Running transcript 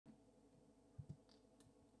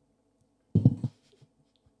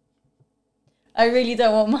I really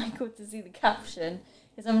don't want Michael to see the caption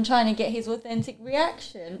because I'm trying to get his authentic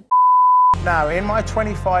reaction. Now, in my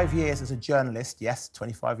 25 years as a journalist, yes,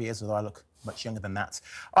 25 years, although I look much younger than that,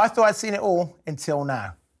 I thought I'd seen it all until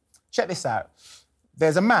now. Check this out.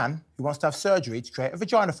 There's a man who wants to have surgery to create a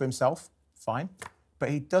vagina for himself. Fine. But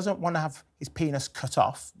he doesn't want to have his penis cut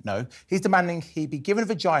off. No. He's demanding he be given a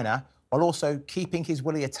vagina while also keeping his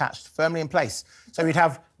willy attached firmly in place. So he'd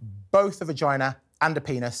have both a vagina and a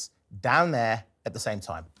penis down there at the same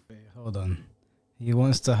time. Wait, hold on. He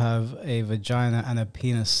wants to have a vagina and a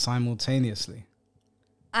penis simultaneously.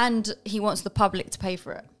 And he wants the public to pay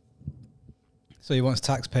for it. So he wants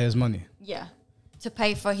taxpayers' money? Yeah. To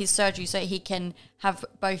pay for his surgery so he can have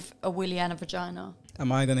both a willy and a vagina.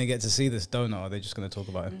 Am I going to get to see this donut, or are they just going to talk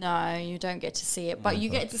about it? No, you don't get to see it. But you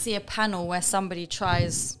get to see a panel where somebody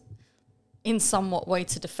tries in somewhat way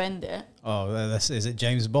to defend it. Oh, is it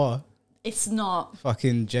James Barr? It's not.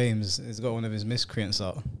 Fucking James has got one of his miscreants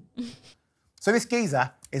out. So this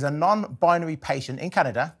geezer is a non-binary patient in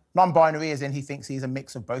Canada. Non-binary as in he thinks he's a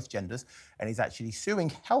mix of both genders, and he's actually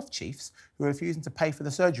suing health chiefs who are refusing to pay for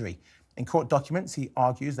the surgery. In court documents, he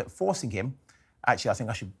argues that forcing him, actually I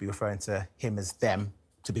think I should be referring to him as them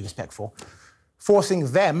to be respectful,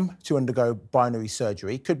 forcing them to undergo binary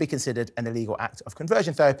surgery could be considered an illegal act of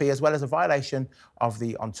conversion therapy as well as a violation of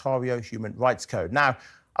the Ontario Human Rights Code. Now,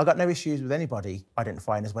 I've got no issues with anybody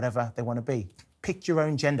identifying as whatever they want to be. Pick your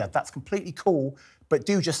own gender. That's completely cool, but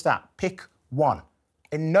do just that. Pick one.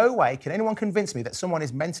 In no way can anyone convince me that someone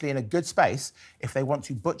is mentally in a good space if they want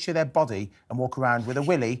to butcher their body and walk around with a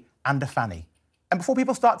willy and a fanny. And before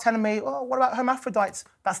people start telling me, oh, what about hermaphrodites?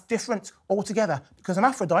 That's different altogether, because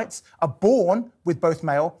hermaphrodites are born with both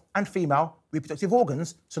male and female reproductive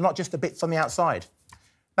organs, so not just the bits on the outside.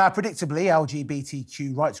 Now, predictably,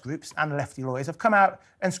 LGBTQ rights groups and lefty lawyers have come out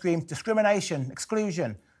and screamed discrimination,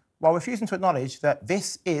 exclusion, while refusing to acknowledge that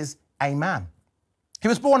this is a man. He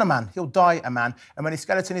was born a man, he'll die a man, and when his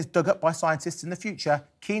skeleton is dug up by scientists in the future,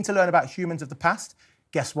 keen to learn about humans of the past,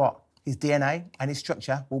 guess what? His DNA and his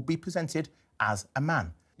structure will be presented as a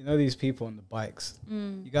man. You know these people on the bikes?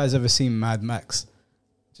 You guys ever seen Mad Max?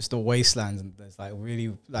 Just the wastelands, and there's like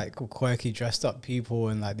really like quirky dressed up people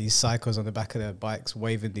and like these cycles on the back of their bikes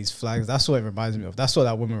waving these flags. That's what it reminds me of. That's what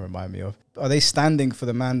that woman reminded me of. Are they standing for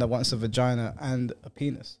the man that wants a vagina and a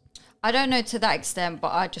penis? I don't know to that extent,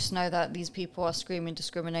 but I just know that these people are screaming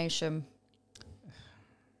discrimination.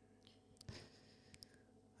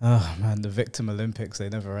 Oh man, the victim Olympics, they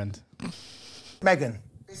never end. Megan,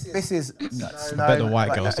 this is nuts. I bet the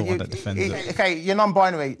white girl's the one that defends it. Okay, you're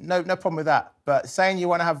non-binary, no problem with that. But saying you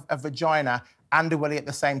want to have a vagina and a willy at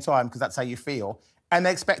the same time, because that's how you feel, and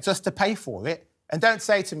they expect us to pay for it, and don't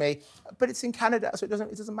say to me, but it's in Canada, so it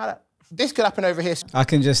doesn't matter. This could happen over here. I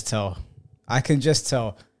can just tell.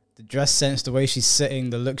 The dress sense, the way she's sitting,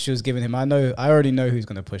 the look she was giving him. I already know who's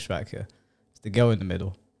going to push back here. It's the girl in the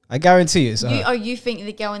middle. I guarantee it's her. You think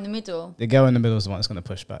the girl in the middle? The girl in the middle is the one that's going to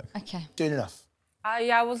push back. Okay. Doing enough.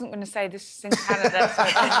 Yeah, I wasn't going to say this is in Canada, so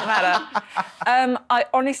it doesn't matter. I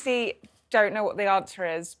honestly don't know what the answer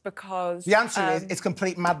is because... The answer is it's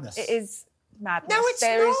complete madness. It is madness. No, it's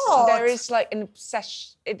not. There is like an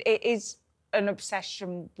obsession. It is an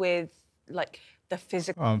obsession with like the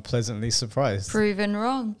physical... I'm pleasantly surprised. Proven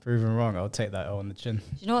wrong. Proven wrong. I'll take that on the chin. Do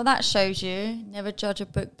you know what that shows you? Never judge a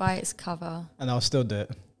book by its cover. And I'll still do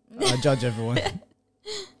it. I judge everyone. Do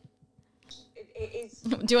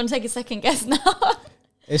you want to take a second guess now?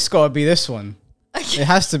 It's got to be this one. Okay. It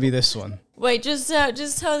has to be this one. Wait, just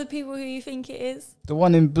tell the people who you think it is. The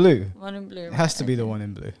one in blue. One in blue. It has to be the one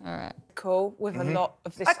in blue. All right. Cool with a lot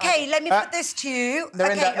of this. Okay, let me put this to you.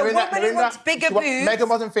 Okay, a woman who wants bigger boobs. Megan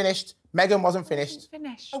wasn't finished. Megan wasn't finished.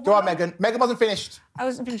 Go on, Megan. Megan wasn't finished. I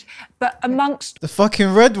wasn't finished. But amongst... The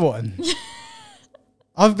fucking red one.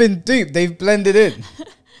 I've been duped. They've blended in.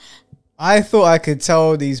 I thought I could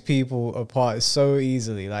tell these people apart so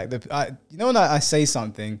easily. Like, you know when I say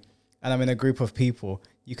something and I'm in a group of people,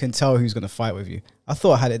 you can tell who's going to fight with you. I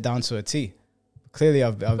thought I had it down to a T. Clearly,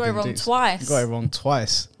 I've been it wrong twice. Got it wrong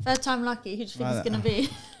twice. Third time lucky. Who do you think it's going to be?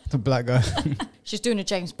 The black guy. She's doing a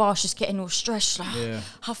James Barr. She's getting all stressed, like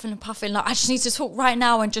huffing and puffing. Like, I just need to talk right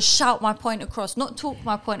now and just shout my point across. Not talk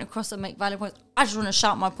my point across and make valid points. I just want to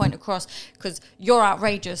shout my point across because you're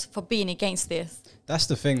outrageous for being against this. That's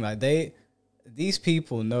the thing. Like, these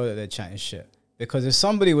people know that they're chatting shit. Because if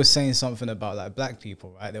somebody was saying something about like black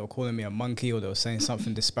people, right, they were calling me a monkey or they were saying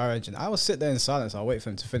something disparaging, I will sit there in silence. I'll wait for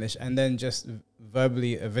them to finish and then just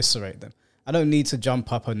verbally eviscerate them. I don't need to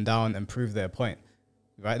jump up and down and prove their point,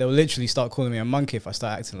 right? They'll literally start calling me a monkey if I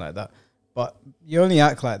start acting like that. But you only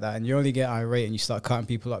act like that and you only get irate and you start cutting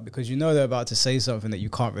people up because you know they're about to say something that you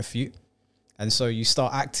can't refute. And so you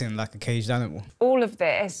start acting like a caged animal. All of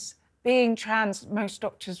this, being trans, most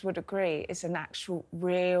doctors would agree, is an actual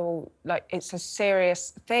real, like, it's a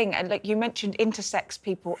serious thing. And like you mentioned intersex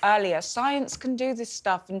people earlier, science can do this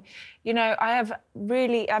stuff. And, you know, I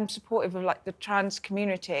am supportive of like the trans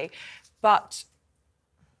community, but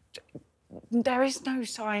there is no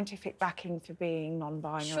scientific backing for being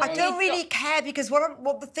non-binary. I don't really care because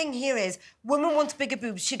what the thing here is, woman wants bigger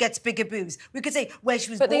boobs, she gets bigger boobs. We could say where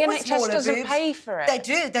she was But the born with NHS smaller doesn't boobs. pay for it. They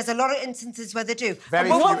do. There's a lot of instances where they do. Very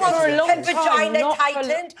a woman few wants for a her long time, vagina not for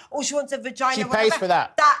tightened, or she wants a vagina. She whatever. pays for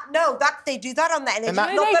that. They do that on the NHS. And Not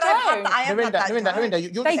that- No, they that I've had don't. that. I have had that. Narendra,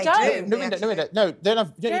 They don't. Narendra, no,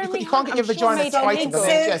 you can't get your I'm sure vagina made it tightened on illegal. the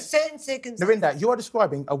NHS. Certain circumstances. Narendra, you are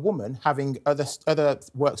describing a woman having other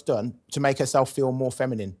works done to make herself feel more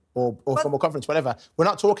feminine or feel more confident, whatever. We're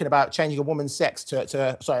not talking about changing a woman's sex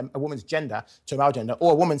a woman's gender to a male gender,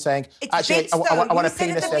 or a woman saying, It's actually, bits, I want a You said at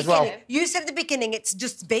penis the as well. beginning- You said at the beginning it's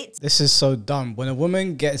just bits. This is so dumb. When a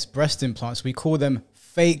woman gets breast implants, we call them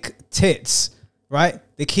fake tits, right?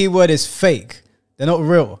 The key word is fake. They're not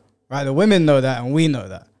real, right? The women know that and we know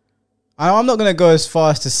that. I'm not going to go as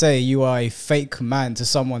far as to say you are a fake man to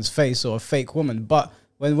someone's face or a fake woman, but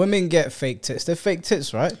when women get fake tits, they're fake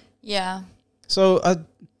tits, right? Yeah. So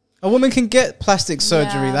a woman can get plastic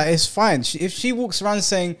surgery. Yeah. Like, it's fine. If she walks around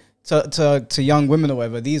saying to young women or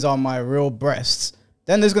whatever, these are my real breasts,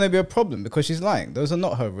 then there's going to be a problem because she's lying. Those are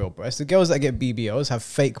not her real breasts. The girls that get BBLs have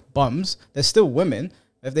fake bums. They're still women.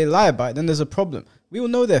 If they lie about it, then there's a problem. We all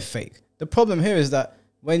know they're fake. The problem here is that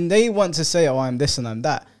when they want to say, oh, I'm this and I'm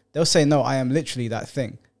that, they'll say, no, I am literally that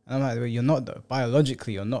thing. And I'm like, well, you're not though.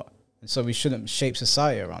 Biologically, you're not. And so we shouldn't shape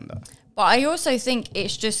society around that. But I also think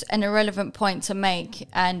it's just an irrelevant point to make,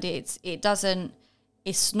 and it's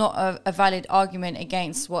not a valid argument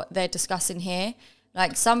against what they're discussing here.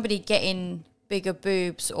 Like, somebody getting bigger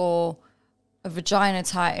boobs or a vagina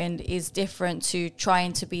tightened is different to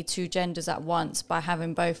trying to be two genders at once by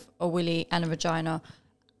having both a willy and a vagina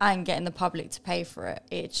and getting the public to pay for it.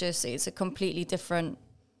 It's a completely different.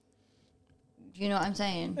 You know what I'm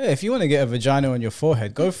saying? Yeah, if you want to get a vagina on your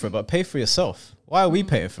forehead, go for it, but pay for yourself. Why are we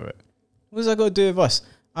paying for it? What does that got to do with us?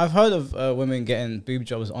 I've heard of women getting boob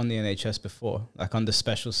jobs on the NHS before, like under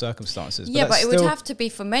special circumstances. Yeah, but it would have to be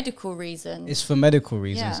for medical reasons. It's for medical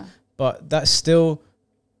reasons. Yeah. But that's still,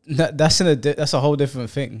 that's a whole different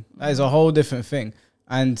thing. That is a whole different thing.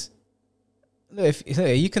 And look,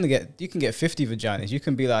 you can get 50 vaginas. You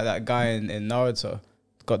can be like that guy in Naruto,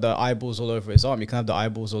 got the eyeballs all over his arm. You can have the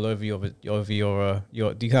eyeballs all over your you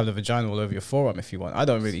can have the vagina all over your forearm if you want. I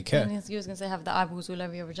don't really care. You was gonna say have the eyeballs all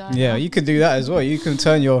over your vagina. Yeah, you can do that as well. You can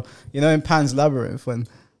turn your, in Pan's Labyrinth when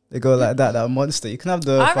they go like that monster. You can have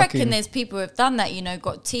the. I reckon there's people who have done that.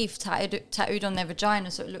 Got teeth tattooed on their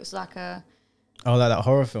vagina, so it looks like a. Oh, like that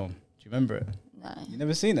horror film. Do you remember it? No. You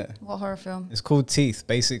never seen it? What horror film? It's called Teeth.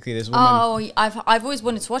 Basically, this woman. Oh, I've always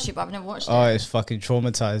wanted to watch it, but I've never watched it. Oh, it's fucking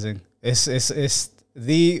traumatizing. It's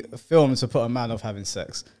the film to put a man off having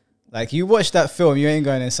sex. Like, you watch that film, you ain't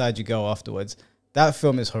going inside your girl afterwards. That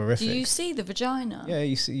film is horrific. Do you see the vagina? Yeah,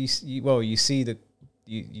 you see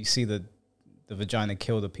the vagina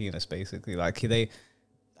kill the penis, basically. Like, I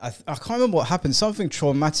can't remember what happened. Something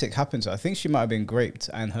traumatic happened to her. I think she might have been raped,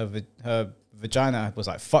 and her vagina was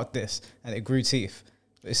like, fuck this, and it grew teeth.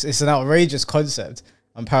 It's an outrageous concept.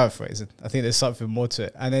 I'm paraphrasing. I think there's something more to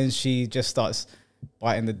it. And then she just starts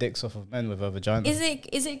biting the dicks off of men with her vagina. Is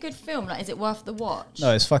it a good film? Like, is it worth the watch?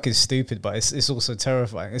 No, it's fucking stupid, but it's also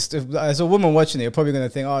terrifying. As a woman watching it, you're probably going to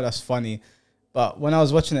think, oh, that's funny. But when I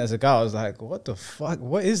was watching it as a guy, I was like, what the fuck?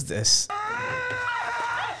 What is this?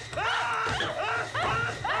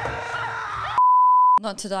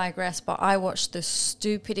 Not to digress, but I watched the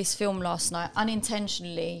stupidest film last night,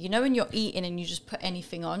 unintentionally. You know when you're eating and you just put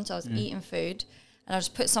anything on? So I was eating food, and I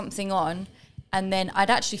just put something on, and then I'd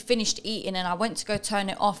actually finished eating, and I went to go turn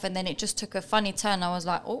it off, and then it just took a funny turn. I was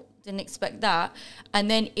like, oh, didn't expect that. And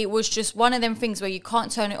then it was just one of them things where you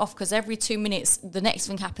can't turn it off because every 2 minutes, the next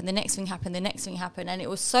thing happened, the next thing happened, the next thing happened. And it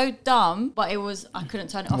was so dumb, but I couldn't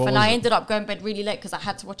turn it off. And I ended up going to bed really late because I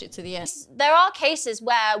had to watch it to the end. There are cases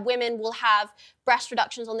where women will have breast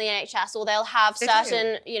reductions on the NHS, or they'll have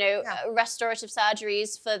certain, restorative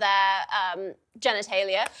surgeries for their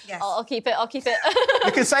genitalia. Yes. I'll keep it.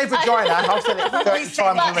 You can say vagina. I've said it 30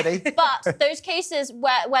 times already. But those cases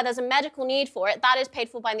where there's a medical need for it, that is paid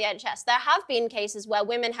for by the NHS. There have been cases where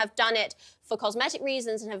women have done it for cosmetic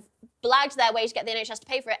reasons and have blagged their way to get the NHS to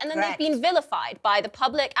pay for it, and then they've been vilified by the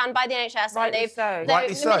public and by the NHS. Rightly so.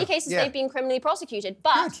 In many cases, they've been criminally prosecuted.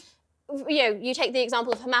 But you take the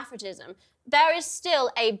example of hermaphroditism. there is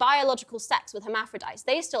still a biological sex with hermaphrodites.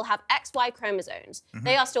 They still have XY chromosomes.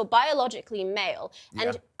 They are still biologically male.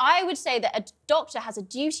 And I would say that a doctor has a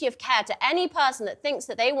duty of care to any person that thinks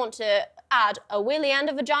that they want to add a willy and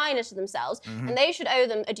a vagina to themselves, and they should owe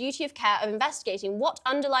them a duty of care of investigating what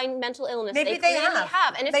underlying mental illness they clearly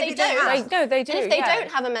have. And if they don't, they do. And if they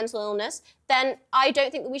don't have a mental illness, then I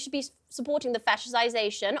don't think that we should be supporting the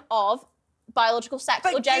fetishization of biological sex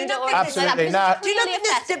or gender or anything like that. Do you know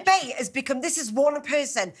that this debate has become, this is one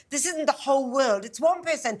person, this isn't the whole world, it's one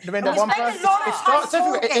person.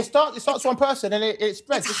 It starts one person and it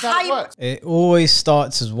spreads. It's how it works. It always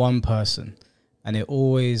starts as one person and it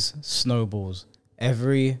always snowballs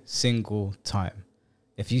every single time.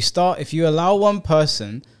 If you allow one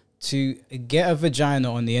person to get a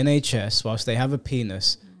vagina on the NHS whilst they have a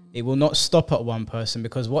penis, it will not stop at one person,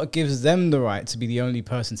 because what gives them the right to be the only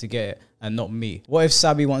person to get it and not me? What if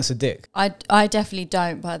Sabi wants a dick? I definitely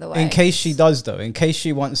don't, by the way. In case she does, though. In case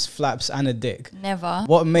she wants flaps and a dick. Never.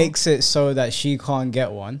 What makes it so that she can't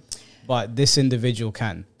get one, but this individual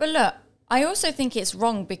can? But look, I also think it's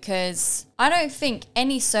wrong, because I don't think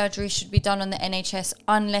any surgery should be done on the NHS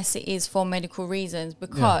unless it is for medical reasons,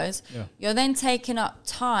 because you're then taking up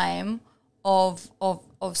time of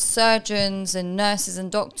surgeons and nurses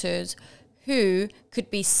and doctors who could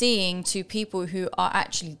be seeing to people who are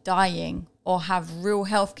actually dying or have real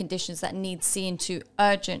health conditions that need seeing to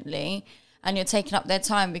urgently, and you're taking up their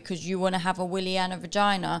time because you want to have a willy and a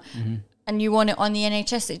vagina and you want it on the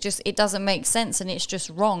NHS. It doesn't make sense, and it's just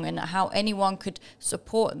wrong, and how anyone could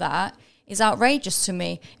support that is outrageous to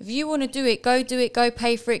me. If you want to do it, go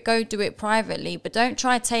pay for it, go do it privately, but don't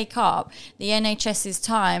try to take up the NHS's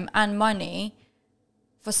time and money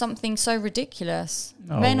for something so ridiculous.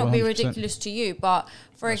 It may not be 100%. ridiculous to you, but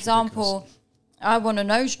for example, I want a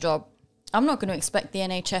nose job. I'm not going to expect the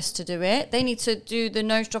NHS to do it. They need to do the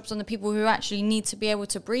nose jobs on the people who actually need to be able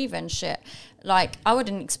to breathe and shit. Like, I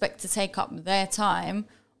wouldn't expect to take up their time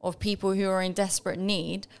of people who are in desperate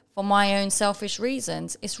need for my own selfish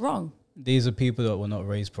reasons. It's wrong. These are people that were not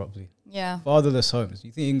raised properly. Yeah. Fatherless homes.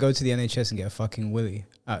 You think you can go to the NHS and get a fucking willy,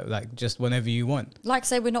 like, just whenever you want? Like,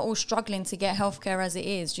 say, we're not all struggling to get healthcare as it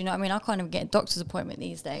is. Do you know what I mean? I can't even get a doctor's appointment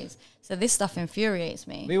these days. So this stuff infuriates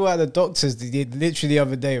me. We were at the doctor's literally the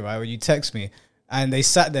other day, right, when you text me, and they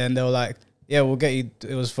sat there and they were like, yeah, we'll get you.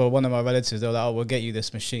 It was for one of my relatives. They were like, oh, we'll get you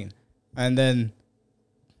this machine. And then,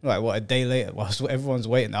 like, what, a day later, whilst everyone's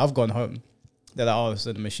waiting, I've gone home. They're like, oh,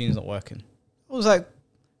 so the machine's not working. I was like,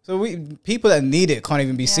 so people that need it can't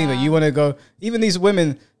even be seen, but you want to go, even these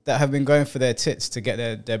women that have been going for their tits to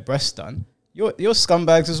get their breasts done, you're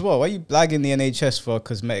scumbags as well. Why are you blagging the NHS for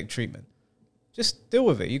cosmetic treatment? Just deal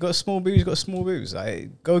with it. You got small boobs, you got small boobs.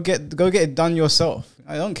 Like, go get it done yourself.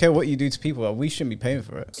 I don't care what you do to people. We shouldn't be paying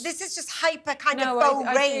for it. This is just hyper kind of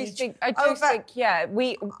faux rage. I do think,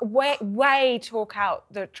 we way talk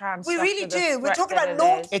out the trans. We stuff really to the do. We're threat talking that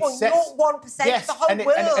about it is. 0.01% of the whole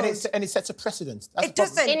world. And it sets a precedent. That's It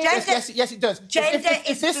doesn't. Yes, it does. Gender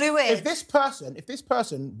is fluid. If this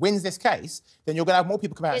person wins this case, then you're going to have more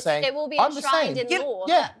people come out and saying, it will be I'm the enshrined same. in law.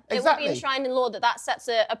 Yeah, It exactly. will be enshrined in law that sets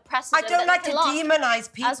a precedent. I don't like to demonise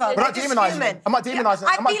people. We're not demonising them. I'm not demonising.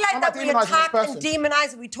 I feel like that we attack and demonise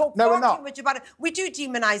demonise and we talk No, we're far not. too much about it. We do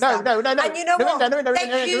demonise No. them. And you know what?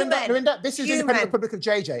 They're human. Narinda, this is the Independent Republic of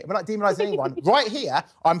JJ. We're not demonising anyone. Right here,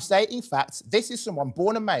 I'm stating facts. This is someone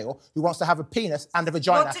born a male who wants to have a penis and a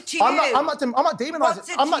vagina. What's it to you? I'm not demonising.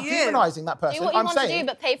 I'm not demonising that person. Do what you I'm want saying to do,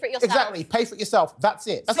 but pay for it yourself. Exactly, pay for it yourself. That's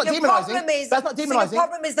it. That's So not your demonising. problem is- That's not so your demonising.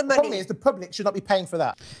 problem is the money. problem is the public should not be paying for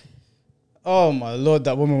that. Oh my Lord,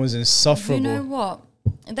 that woman was insufferable. You know what?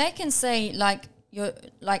 They can say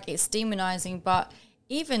it's demonizing, but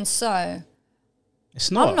even so,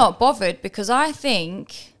 It's not. I'm not bothered, because I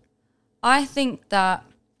think that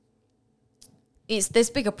there's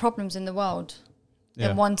bigger problems in the world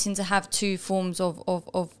than wanting to have two forms of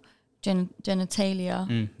genitalia.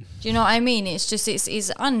 Do you know what I mean?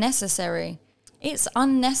 It's unnecessary. It's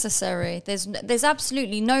unnecessary. There's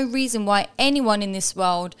absolutely no reason why anyone in this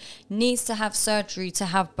world needs to have surgery to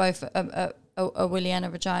have both a willy and a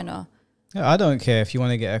vagina. Yeah, I don't care if you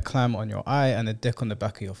want to get a clam on your eye and a dick on the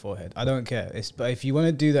back of your forehead. I don't care. But if you want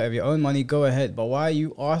to do that with your own money, go ahead. But why are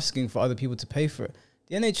you asking for other people to pay for it?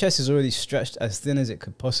 The NHS is already stretched as thin as it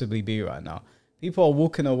could possibly be right now. People are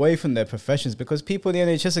walking away from their professions because people in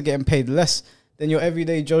the NHS are getting paid less than your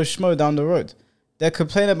everyday Joe Schmo down the road. They're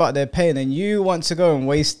complaining about their pain, and you want to go and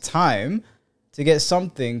waste time to get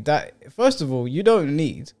something that, first of all, you don't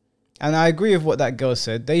need. And I agree with what that girl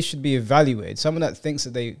said. They should be evaluated. Someone that thinks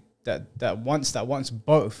that wants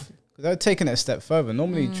both. Because they're taking it a step further.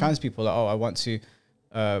 Normally, trans people are, I want to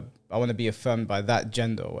I want to be affirmed by that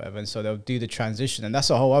gender or whatever. And so they'll do the transition. And that's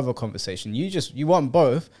a whole other conversation. You want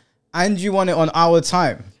both and you want it on our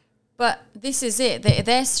time. But this is it.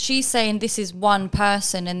 She's saying this is one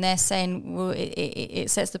person and they're saying, well, it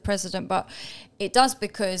sets the precedent. But it does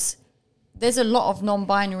because there's a lot of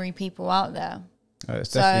non-binary people out there. Oh,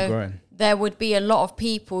 it's definitely growing. There would be a lot of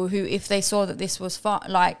people who, if they saw that this was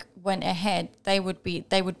went ahead, they would be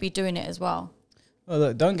doing it as well. Well,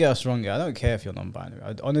 look, don't get us wrong. I don't care if you're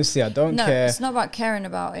non-binary. Honestly, I don't care. No, it's not about caring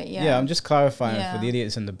about it. Yeah. Yeah, I'm just clarifying for the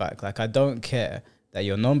idiots in the back. Like, I don't care that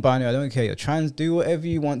you're non-binary. I don't care you're trans. Do whatever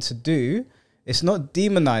you want to do. It's not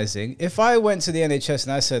demonizing. If I went to the NHS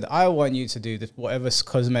and I said, I want you to do this, whatever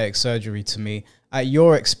cosmetic surgery to me at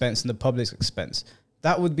your expense and the public's expense,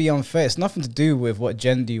 that would be unfair. It's nothing to do with what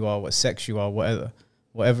gender you are, what sex you are,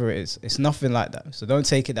 whatever it is. It's nothing like that. So don't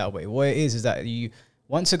take it that way. What it is that you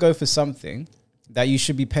want to go for something that you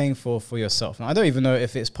should be paying for yourself. And I don't even know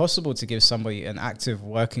if it's possible to give somebody an active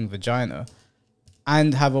working vagina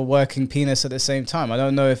and have a working penis at the same time. I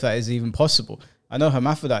don't know if that is even possible. I know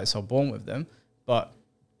hermaphrodites are born with them, but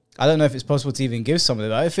I don't know if it's possible to even give somebody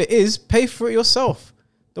that. If it is, pay for it yourself.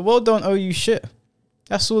 The world don't owe you shit.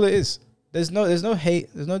 That's all it is. There's no hate.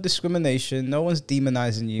 There's no discrimination. No one's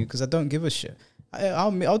demonizing you because I don't give a shit.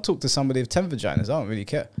 I'll talk to somebody with 10 vaginas. I don't really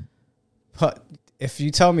care. But if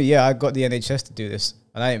you tell me, yeah, I got the NHS to do this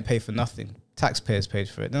and I didn't pay for nothing, taxpayers paid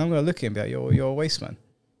for it, then I'm going to look at you and be like, you're a waste man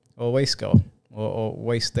or a waste girl or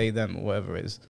waste they them or whatever it is.